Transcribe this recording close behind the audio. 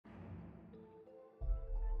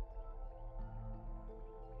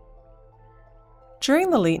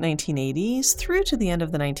During the late 1980s through to the end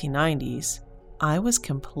of the 1990s, I was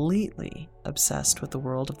completely obsessed with the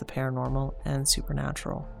world of the paranormal and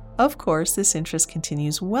supernatural. Of course, this interest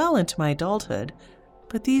continues well into my adulthood,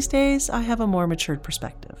 but these days I have a more matured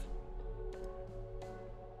perspective.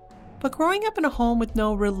 But growing up in a home with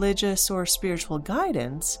no religious or spiritual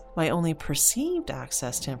guidance, my only perceived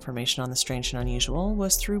access to information on the strange and unusual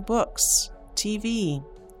was through books, TV,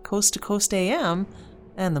 Coast to Coast AM,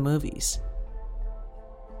 and the movies.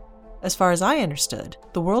 As far as I understood,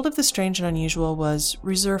 the world of the strange and unusual was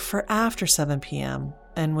reserved for after 7 p.m.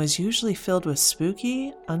 and was usually filled with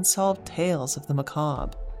spooky, unsolved tales of the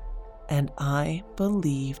macabre. And I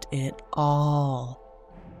believed it all.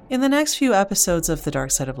 In the next few episodes of The Dark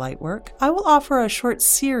Side of Lightwork, I will offer a short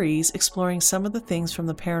series exploring some of the things from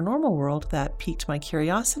the paranormal world that piqued my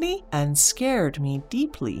curiosity and scared me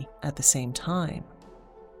deeply at the same time.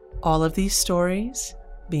 All of these stories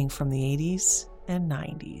being from the 80s and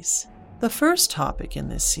 90s. The first topic in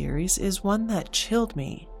this series is one that chilled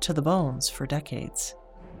me to the bones for decades.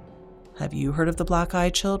 Have you heard of the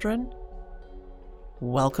Black-Eyed Children?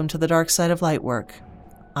 Welcome to The Dark Side of Lightwork.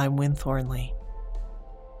 I'm Wynne Thornley.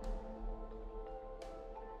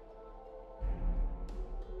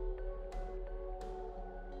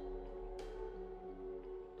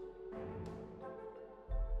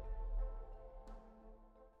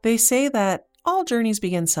 They say that all journeys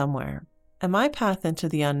begin somewhere, and my path into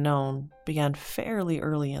the unknown began fairly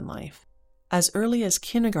early in life. As early as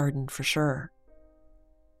kindergarten, for sure.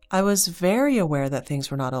 I was very aware that things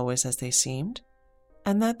were not always as they seemed,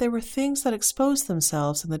 and that there were things that exposed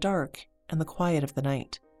themselves in the dark and the quiet of the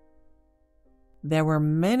night. There were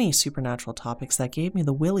many supernatural topics that gave me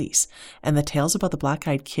the willies, and the tales about the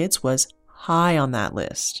Black-Eyed Kids was high on that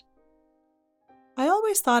list. I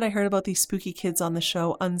always thought I heard about these spooky kids on the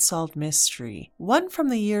show Unsolved Mystery, one from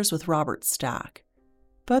the years with Robert Stack.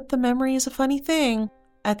 But the memory is a funny thing.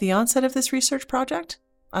 At the onset of this research project,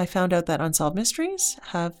 I found out that Unsolved Mysteries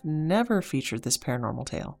have never featured this paranormal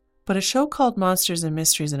tale. But a show called Monsters and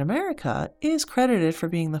Mysteries in America is credited for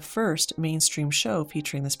being the first mainstream show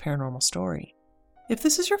featuring this paranormal story. If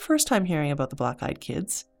this is your first time hearing about the Black-Eyed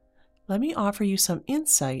Kids, let me offer you some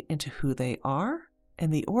insight into who they are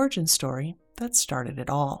and the origin story that started it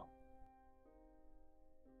all.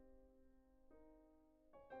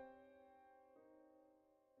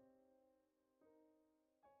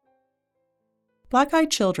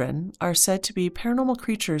 Black-eyed children are said to be paranormal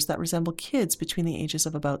creatures that resemble kids between the ages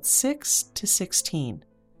of about 6 to 16.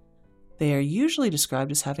 They are usually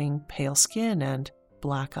described as having pale skin and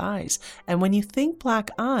black eyes. And when you think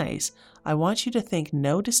black eyes, I want you to think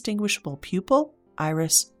no distinguishable pupil,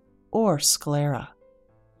 iris, or sclera.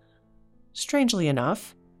 Strangely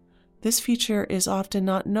enough, this feature is often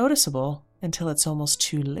not noticeable until it's almost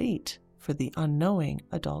too late for the unknowing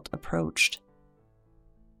adult approached.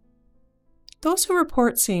 Those who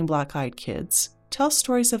report seeing black-eyed kids tell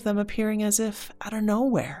stories of them appearing as if out of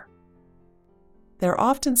nowhere. They're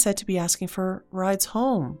often said to be asking for rides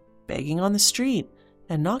home, begging on the street,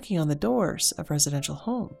 and knocking on the doors of residential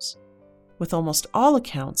homes, with almost all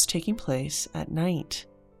accounts taking place at night.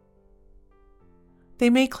 They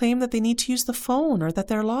may claim that they need to use the phone, or that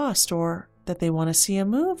they're lost, or that they want to see a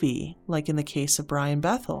movie, like in the case of Brian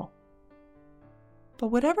Bethel. But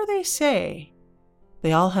whatever they say,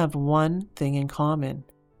 they all have one thing in common.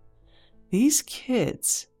 These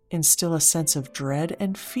kids instill a sense of dread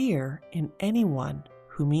and fear in anyone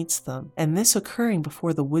who meets them, and this occurring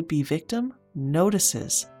before the would-be victim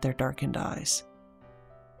notices their darkened eyes.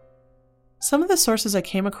 Some of the sources I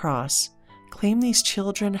came across claim these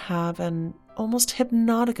children have an almost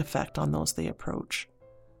hypnotic effect on those they approach.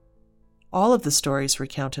 All of the stories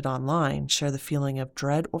recounted online share the feeling of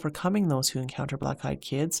dread overcoming those who encounter black-eyed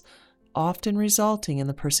kids, often resulting in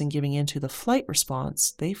the person giving in to the flight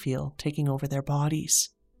response they feel taking over their bodies.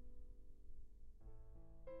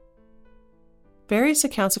 Various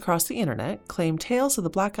accounts across the internet claim tales of the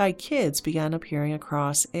black-eyed kids began appearing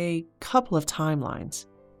across a couple of timelines.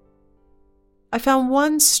 I found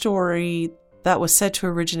one story that was said to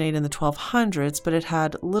originate in the 1200s, but it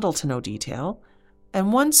had little to no detail.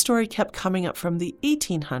 And one story kept coming up from the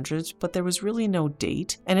 1800s, but there was really no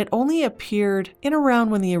date, and it only appeared in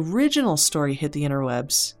around when the original story hit the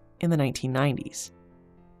interwebs in the 1990s.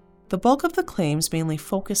 The bulk of the claims mainly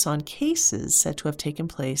focus on cases said to have taken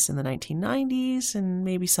place in the 1990s and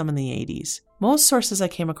maybe some in the 80s. Most sources I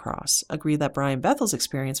came across agree that Brian Bethel's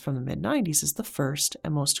experience from the mid-90s is the first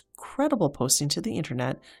and most credible posting to the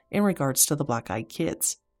internet in regards to the black-eyed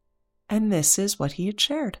kids. And this is what he had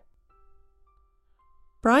shared.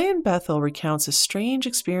 Brian Bethel recounts a strange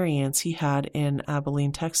experience he had in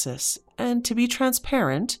Abilene, Texas, and to be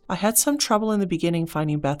transparent, I had some trouble in the beginning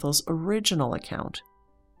finding Bethel's original account.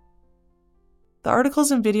 The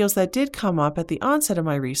articles and videos that did come up at the onset of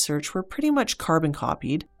my research were pretty much carbon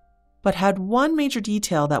copied, but had one major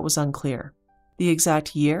detail that was unclear: the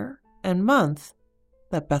exact year and month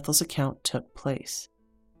that Bethel's account took place.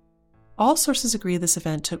 All sources agree this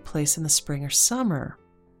event took place in the spring or summer,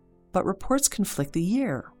 but reports conflict the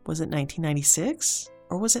year. Was it 1996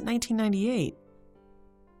 or was it 1998?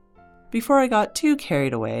 Before I got too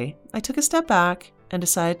carried away, I took a step back and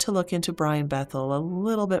decided to look into Brian Bethel a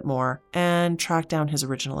little bit more and track down his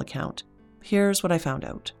original account. Here's what I found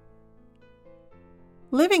out.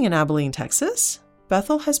 Living in Abilene, Texas,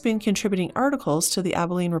 Bethel has been contributing articles to the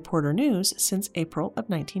Abilene Reporter News since April of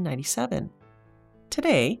 1997.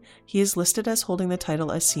 Today, he is listed as holding the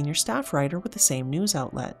title as senior staff writer with the same news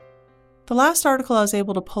outlet. The last article I was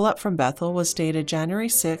able to pull up from Bethel was dated January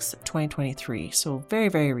 6, 2023, so very,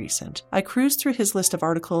 very recent. I cruised through his list of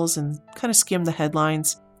articles and kind of skimmed the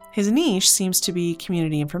headlines. His niche seems to be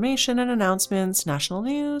community information and announcements, national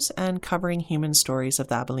news, and covering human stories of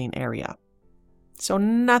the Abilene area. So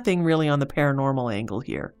nothing really on the paranormal angle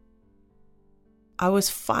here. I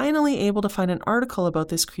was finally able to find an article about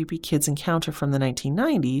this creepy kid's encounter from the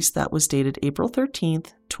 1990s that was dated April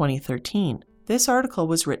 13th, 2013. This article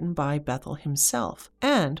was written by Bethel himself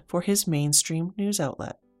and for his mainstream news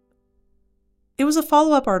outlet. It was a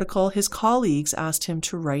follow-up article his colleagues asked him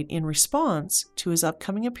to write in response to his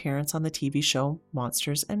upcoming appearance on the TV show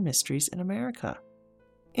Monsters and Mysteries in America.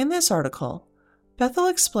 In this article, Bethel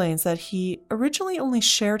explains that he originally only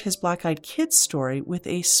shared his black-eyed kids story with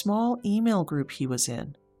a small email group he was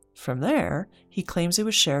in. From there, he claims it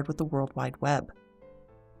was shared with the World Wide Web.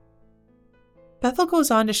 Bethel goes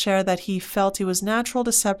on to share that he felt it was natural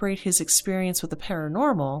to separate his experience with the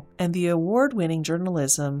paranormal and the award-winning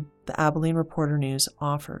journalism the Abilene Reporter News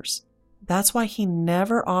offers. That's why he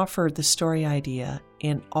never offered the story idea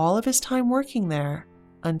in all of his time working there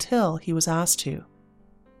until he was asked to.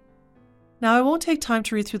 Now, I won't take time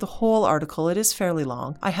to read through the whole article. It is fairly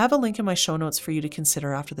long. I have a link in my show notes for you to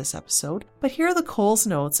consider after this episode, but here are the Coles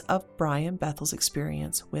notes of Brian Bethel's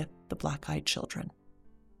experience with the black-eyed children.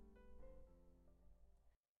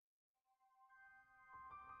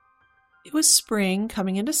 It was spring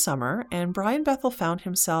coming into summer, and Brian Bethel found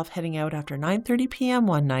himself heading out after 9:30 p.m.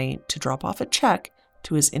 one night to drop off a check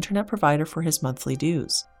to his internet provider for his monthly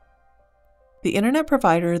dues. The internet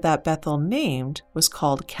provider that Bethel named was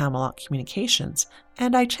called Camelot Communications,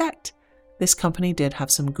 and I checked. This company did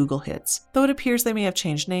have some Google hits, though it appears they may have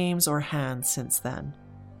changed names or hands since then.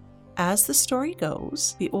 As the story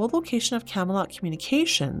goes, the old location of Camelot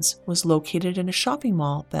Communications was located in a shopping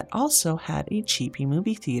mall that also had a cheapy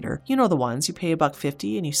movie theater. You know the ones, you pay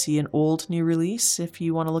 $1.50 and you see an old new release if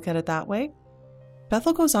you want to look at it that way.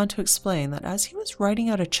 Bethel goes on to explain that as he was writing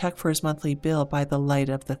out a check for his monthly bill by the light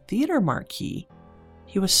of the theater marquee,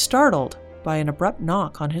 he was startled by an abrupt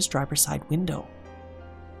knock on his driver's side window.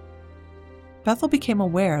 Bethel became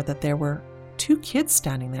aware that there were 2 kids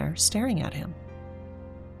standing there staring at him.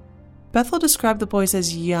 Bethel described the boys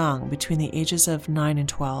as young, between the ages of 9 and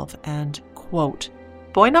 12, and, quote,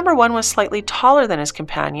 "Boy number 1 was slightly taller than his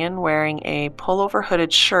companion, wearing a pullover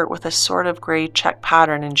hooded shirt with a sort of gray check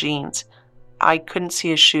pattern and jeans. I couldn't see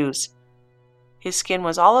his shoes. His skin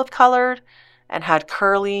was olive-colored and had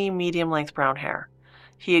curly, medium-length brown hair.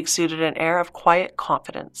 He exuded an air of quiet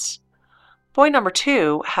confidence. Boy number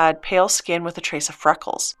 2 had pale skin with a trace of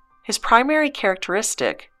freckles. His primary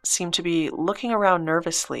characteristic seemed to be looking around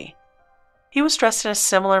nervously. He was dressed in a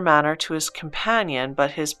similar manner to his companion,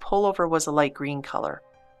 but his pullover was a light green color.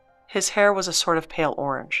 His hair was a sort of pale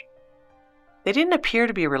orange. They didn't appear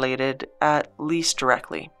to be related, at least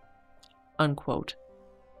directly." Unquote.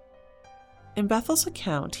 In Bethel's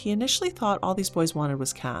account, he initially thought all these boys wanted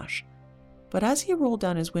was cash, but as he rolled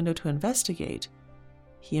down his window to investigate,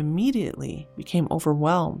 he immediately became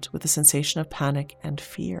overwhelmed with a sensation of panic and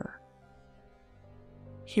fear.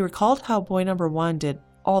 He recalled how boy number 1 did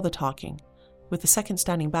all the talking, with the second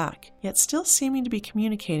standing back, yet still seeming to be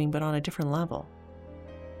communicating but on a different level.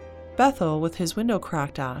 Bethel, with his window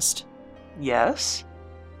cracked, asked, "Yes?"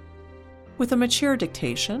 With a mature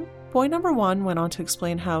dictation, boy number 1 went on to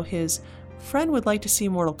explain how his friend would like to see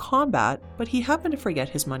Mortal Kombat, but he happened to forget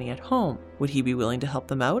his money at home. Would he be willing to help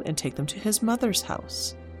them out and take them to his mother's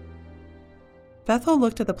house? Bethel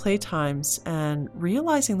looked at the playtimes and,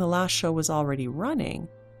 realizing the last show was already running,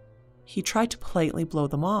 he tried to politely blow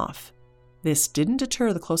them off. This didn't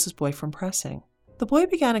deter the closest boy from pressing. The boy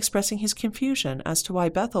began expressing his confusion as to why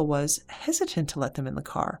Bethel was hesitant to let them in the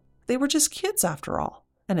car. They were just kids after all.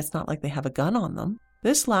 and it's not like they have a gun on them.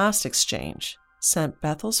 This last exchange sent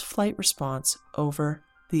Bethel's flight response over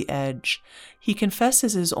the edge. He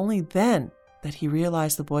confesses it was only then that he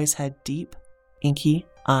realized the boys had deep, inky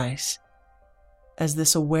eyes. As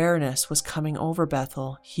this awareness was coming over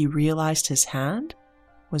Bethel, he realized his hand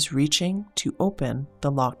was reaching to open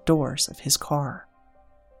the locked doors of his car.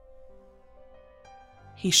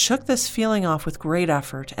 He shook this feeling off with great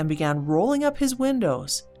effort and began rolling up his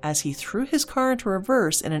windows as he threw his car into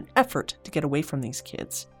reverse in an effort to get away from these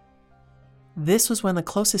kids. This was when the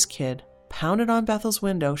closest kid pounded on Bethel's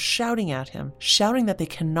window, shouting at him, shouting that they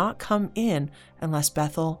cannot come in unless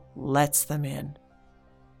Bethel lets them in.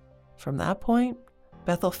 From that point,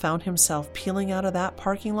 Bethel found himself peeling out of that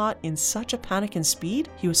parking lot in such a panic and speed,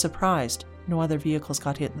 he was surprised no other vehicles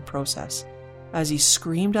got hit in the process. As he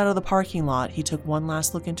screamed out of the parking lot, he took one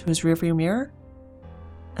last look into his rearview mirror,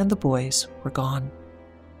 and the boys were gone.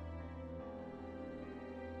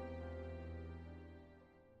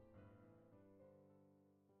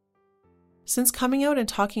 Since coming out and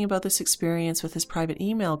talking about this experience with his private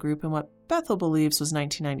email group in what Bethel believes was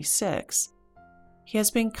 1996, he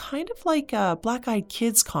has been kind of like a black-eyed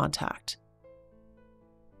kids contact.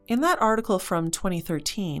 In that article from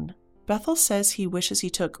 2013, Bethel says he wishes he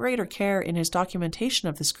took greater care in his documentation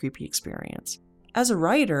of this creepy experience. As a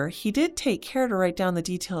writer, he did take care to write down the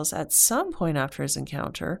details at some point after his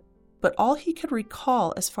encounter, but all he could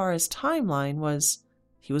recall as far as timeline was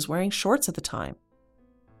he was wearing shorts at the time.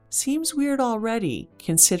 Seems weird already,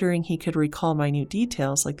 considering he could recall minute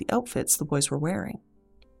details like the outfits the boys were wearing.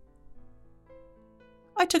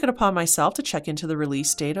 I took it upon myself to check into the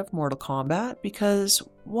release date of Mortal Kombat because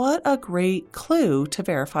what a great clue to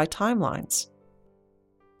verify timelines.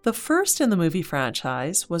 The first in the movie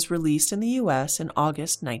franchise was released in the US in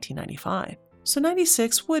August 1995, so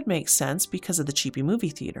 96 would make sense because of the cheapy movie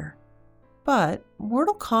theater. But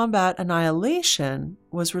Mortal Kombat Annihilation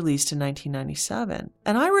was released in 1997,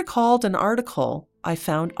 and I recalled an article I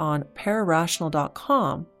found on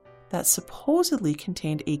pararational.com that supposedly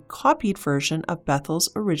contained a copied version of Bethel's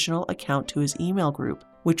original account to his email group,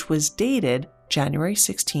 which was dated January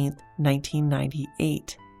 16,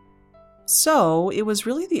 1998. So it was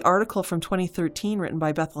really the article from 2013 written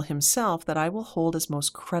by Bethel himself that I will hold as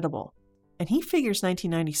most credible, and he figures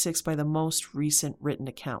 1996 by the most recent written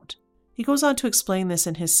account. He goes on to explain this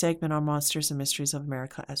in his segment on Monsters and Mysteries of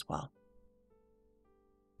America as well.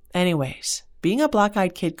 Anyways, being a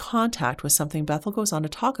black-eyed kid contact was something Bethel goes on to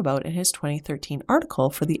talk about in his 2013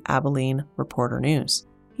 article for the Abilene Reporter News.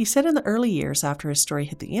 He said in the early years after his story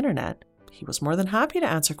hit the internet, he was more than happy to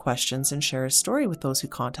answer questions and share his story with those who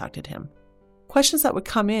contacted him. Questions that would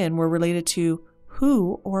come in were related to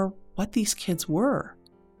who or what these kids were.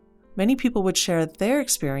 Many people would share their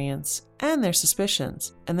experience and their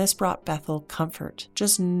suspicions, and this brought Bethel comfort.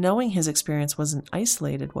 Just knowing his experience wasn't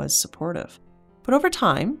isolated was supportive. But over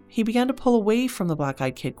time, he began to pull away from the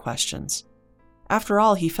black-eyed kid questions. After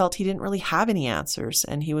all, he felt he didn't really have any answers,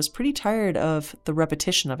 and he was pretty tired of the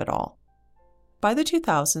repetition of it all. By the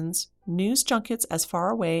 2000s, news junkets as far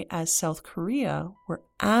away as South Korea were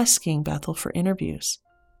asking Bethel for interviews.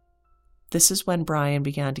 This is when Brian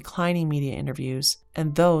began declining media interviews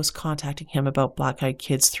and those contacting him about black-eyed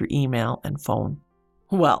kids through email and phone.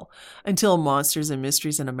 Well, until Monsters and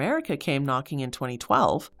Mysteries in America came knocking in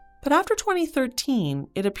 2012, but after 2013,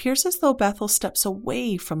 it appears as though Bethel steps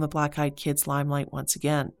away from the black-eyed kids' limelight once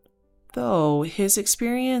again. Though his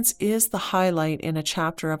experience is the highlight in a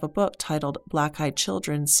chapter of a book titled Black-Eyed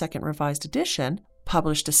Children's Second Revised Edition,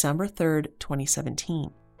 published December 3rd,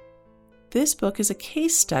 2017. This book is a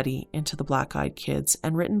case study into the black-eyed kids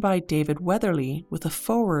and written by David Weatherly with a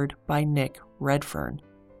foreword by Nick Redfern.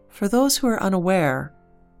 For those who are unaware,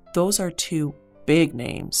 those are two big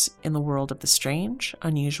names in the world of the strange,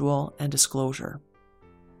 unusual, and disclosure.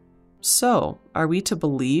 So, are we to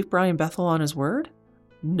believe Brian Bethel on his word?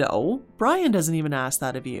 No, Brian doesn't even ask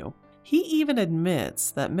that of you. He even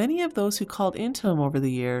admits that many of those who called into him over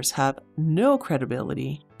the years have no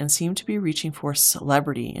credibility and seem to be reaching for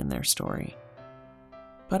celebrity in their story.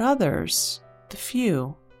 But others, the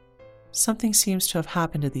few, something seems to have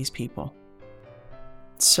happened to these people.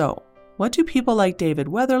 So, what do people like David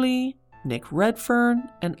Weatherly, Nick Redfern,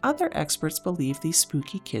 and other experts believe these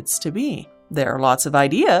spooky kids to be? There are lots of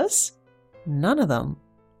ideas. None of them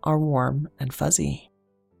are warm and fuzzy.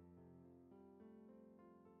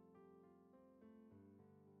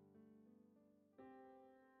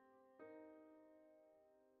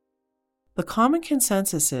 The common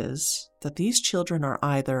consensus is that these children are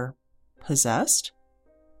either possessed,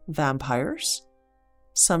 vampires,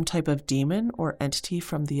 some type of demon or entity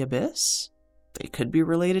from the abyss. They could be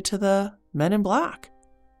related to the Men in Black.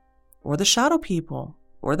 or the shadow people,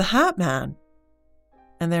 or the Hat Man.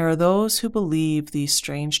 And there are those who believe these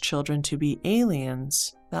strange children to be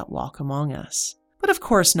aliens that walk among us. But of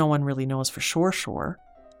course, no one really knows for sure.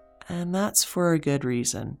 And that's for a good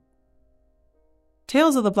reason.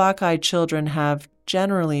 Tales of the Black-Eyed Children have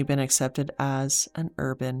generally been accepted as an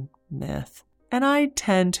urban myth. And I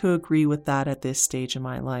tend to agree with that at this stage in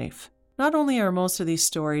my life. Not only are most of these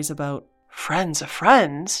stories about friends of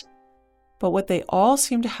friends, but what they all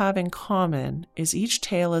seem to have in common is each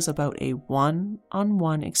tale is about a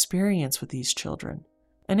one-on-one experience with these children.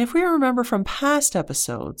 And if we remember from past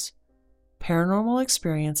episodes, paranormal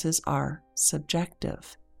experiences are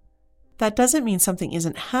subjective. That doesn't mean something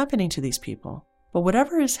isn't happening to these people, but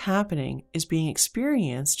whatever is happening is being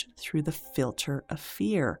experienced through the filter of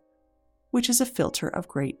fear, which is a filter of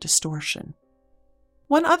great distortion.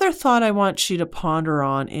 One other thought I want you to ponder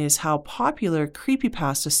on is how popular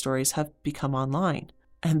creepypasta stories have become online,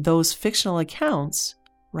 and those fictional accounts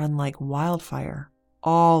run like wildfire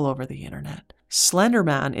all over the internet. Slender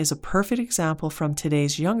Man is a perfect example from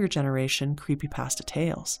today's younger generation creepypasta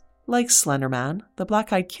tales. Like Slender Man, the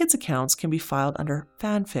Black-Eyed Kids accounts can be filed under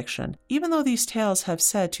fan fiction, even though these tales have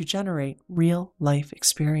said to generate real-life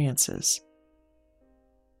experiences.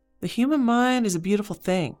 The human mind is a beautiful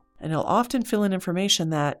thing, and it'll often fill in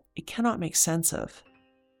information that it cannot make sense of.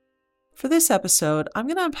 For this episode, I'm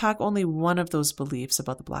going to unpack only one of those beliefs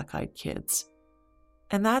about the Black-Eyed Kids,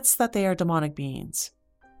 and that's that they are demonic beings.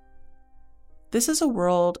 This is a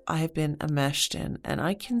world I have been enmeshed in, and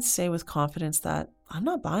I can say with confidence that I'm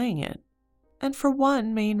not buying it. And for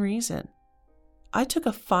one main reason. I took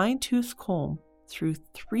a fine-tooth comb through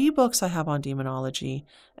 3 books I have on demonology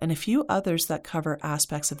and a few others that cover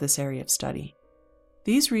aspects of this area of study.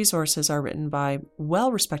 These resources are written by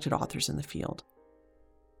well-respected authors in the field.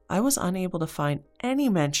 I was unable to find any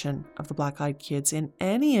mention of the Black-Eyed Kids in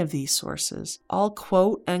any of these sources. All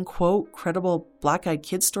quote-unquote credible Black-Eyed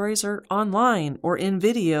Kid stories are online or in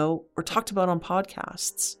video or talked about on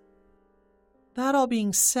podcasts. That all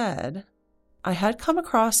being said, I had come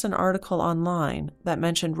across an article online that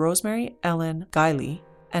mentioned Rosemary Ellen Guiley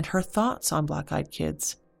and her thoughts on Black-Eyed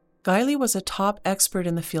Kids. Guiley was a top expert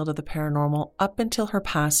in the field of the paranormal up until her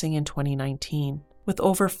passing in 2019, with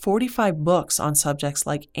over 45 books on subjects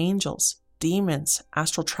like angels, demons,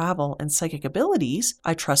 astral travel, and psychic abilities.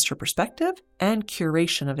 I trust her perspective and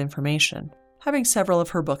curation of information, having several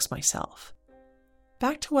of her books myself.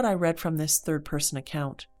 Back to what I read from this third-person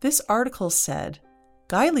account. This article said,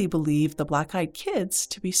 Guiley believed the Black-Eyed Kids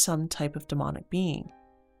to be some type of demonic being.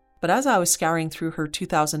 But as I was scouring through her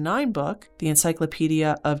 2009 book, The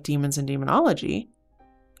Encyclopedia of Demons and Demonology,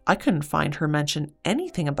 I couldn't find her mention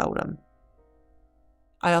anything about them.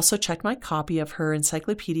 I also checked my copy of her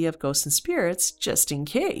Encyclopedia of Ghosts and Spirits just in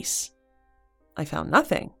case. I found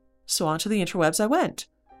nothing, so onto the interwebs I went.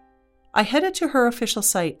 I headed to her official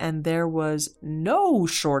site and there was no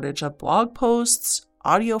shortage of blog posts,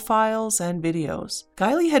 audio files, and videos.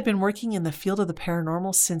 Guiley had been working in the field of the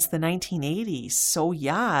paranormal since the 1980s, so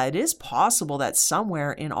yeah, it is possible that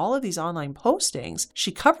somewhere in all of these online postings,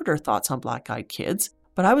 she covered her thoughts on Black-Eyed Kids,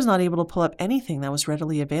 but I was not able to pull up anything that was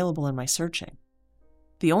readily available in my searching.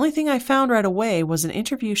 The only thing I found right away was an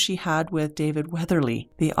interview she had with David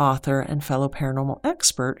Weatherly, the author and fellow paranormal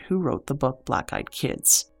expert who wrote the book Black-Eyed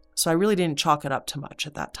Kids. So I really didn't chalk it up to much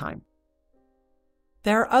at that time.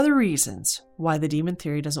 There are other reasons why the demon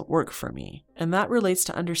theory doesn't work for me, and that relates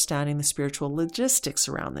to understanding the spiritual logistics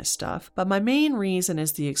around this stuff, but my main reason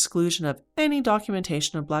is the exclusion of any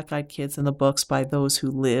documentation of Black-Eyed Kids in the books by those who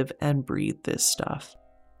live and breathe this stuff.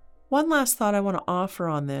 One last thought I want to offer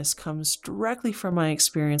on this comes directly from my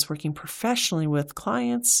experience working professionally with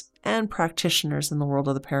clients and practitioners in the world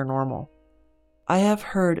of the paranormal. I have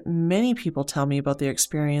heard many people tell me about their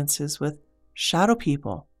experiences with shadow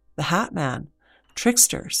people, the Hat Man,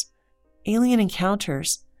 tricksters, alien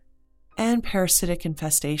encounters, and parasitic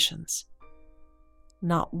infestations.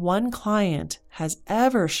 Not one client has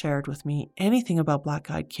ever shared with me anything about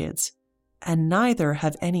Black-Eyed Kids, and neither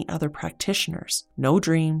have any other practitioners. No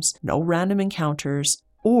dreams, no random encounters,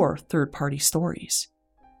 or third-party stories.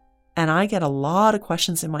 And I get a lot of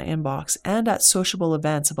questions in my inbox and at sociable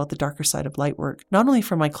events about the darker side of lightwork, not only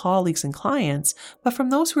from my colleagues and clients, but from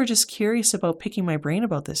those who are just curious about picking my brain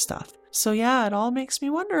about this stuff. So yeah, it all makes me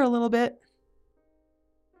wonder a little bit.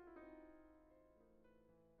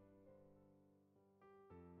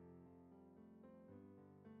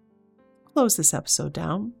 Close this episode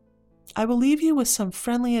down. I will leave you with some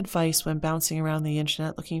friendly advice when bouncing around the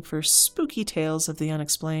internet looking for spooky tales of the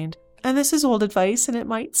unexplained. And this is old advice and it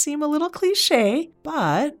might seem a little cliche,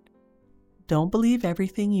 but don't believe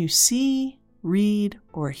everything you see, read,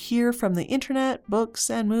 or hear from the internet, books,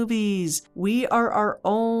 and movies. We are our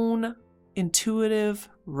own intuitive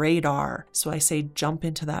radar. So I say jump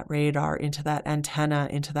into that radar, into that antenna,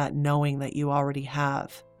 into that knowing that you already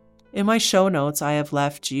have. In my show notes, I have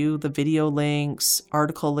left you the video links,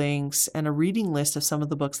 article links, and a reading list of some of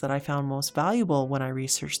the books that I found most valuable when I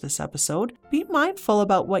researched this episode. Be mindful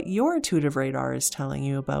about what your intuitive radar is telling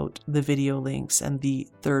you about the video links and the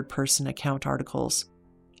third-person account articles.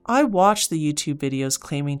 I watched the YouTube videos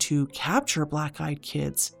claiming to capture black-eyed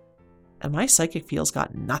kids, and my psychic field's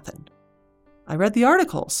got nothing. I read the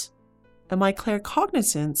articles, and my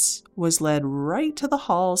claircognizance was led right to the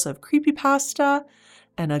halls of creepypasta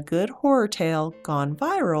and a good horror tale gone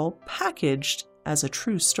viral, packaged as a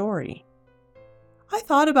true story. I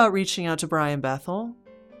thought about reaching out to Brian Bethel,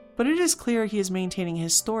 but it is clear he is maintaining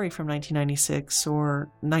his story from 1996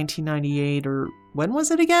 or 1998, or when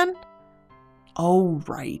was it again? Oh,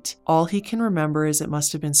 right. All he can remember is it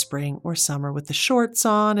must have been spring or summer with the shorts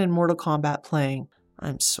on and Mortal Kombat playing.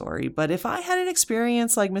 I'm sorry, but if I had an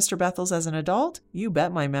experience like Mr. Bethel's as an adult, you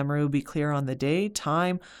bet my memory would be clear on the day,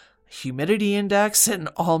 time, humidity index, and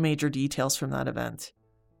all major details from that event.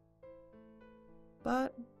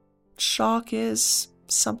 But shock is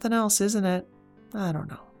something else, isn't it? I don't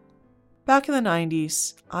know. Back in the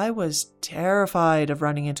 90s, I was terrified of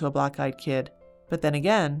running into a black-eyed kid. But then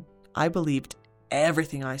again, I believed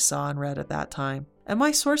everything I saw and read at that time, and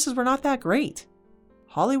my sources were not that great.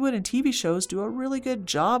 Hollywood and TV shows do a really good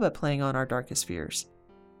job at playing on our darkest fears.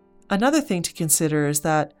 Another thing to consider is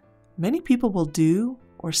that many people will do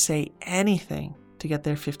or say anything to get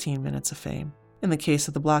their 15 minutes of fame. In the case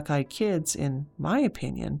of the black-eyed kids, in my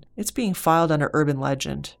opinion, it's being filed under urban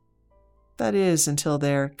legend. That is, until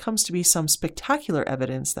there comes to be some spectacular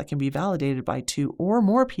evidence that can be validated by 2 or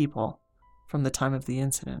more people from the time of the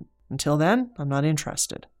incident. Until then, I'm not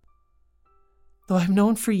interested. Though I've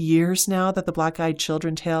known for years now that the black-eyed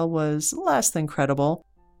children tale was less than credible,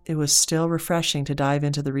 it was still refreshing to dive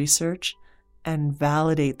into the research and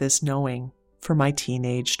validate this knowing for my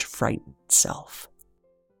teenaged, frightened self.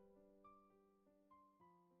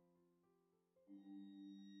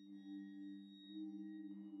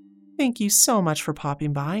 Thank you so much for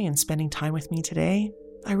popping by and spending time with me today.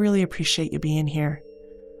 I really appreciate you being here.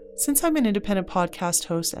 Since I'm an independent podcast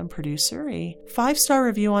host and producer, a 5-star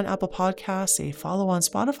review on Apple Podcasts, a follow on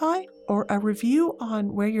Spotify, or a review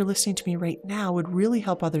on where you're listening to me right now would really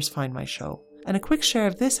help others find my show. And a quick share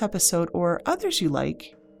of this episode or others you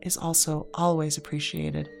like is also always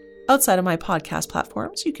appreciated. Outside of my podcast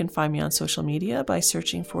platforms, you can find me on social media by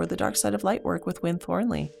searching for The Dark Side of Lightwork with Wynn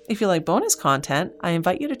Thornley. If you like bonus content, I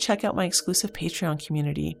invite you to check out my exclusive Patreon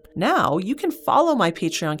community. Now, you can follow my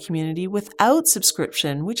Patreon community without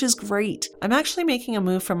subscription, which is great. I'm actually making a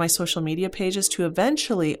move from my social media pages to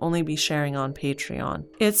eventually only be sharing on Patreon.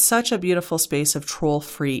 It's such a beautiful space of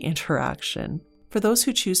troll-free interaction. For those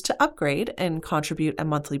who choose to upgrade and contribute a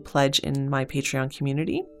monthly pledge in my Patreon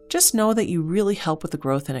community, just know that you really help with the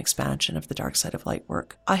growth and expansion of the Dark Side of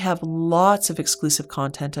Lightwork. I have lots of exclusive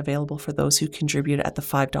content available for those who contribute at the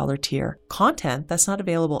 $5 tier. Content that's not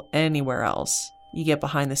available anywhere else. You get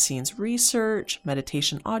behind-the-scenes research,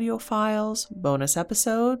 meditation audio files, bonus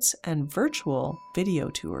episodes, and virtual video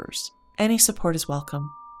tours. Any support is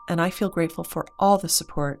welcome, and I feel grateful for all the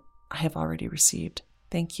support I have already received.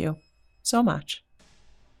 Thank you so much.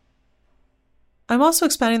 I'm also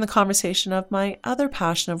expanding the conversation of my other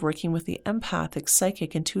passion of working with the empathic,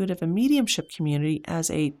 psychic, intuitive, and mediumship community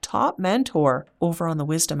as a top mentor over on the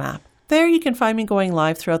Wisdom app. There you can find me going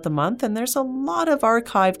live throughout the month, and there's a lot of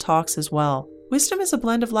archived talks as well. Wisdom is a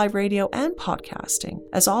blend of live radio and podcasting,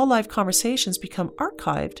 as all live conversations become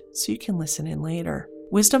archived so you can listen in later.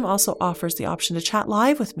 Wisdom also offers the option to chat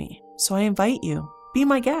live with me, so I invite you, be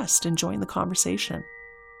my guest and join the conversation.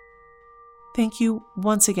 Thank you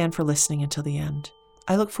once again for listening until the end.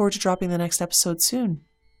 I look forward to dropping the next episode soon.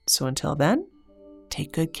 So until then,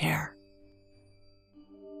 take good care.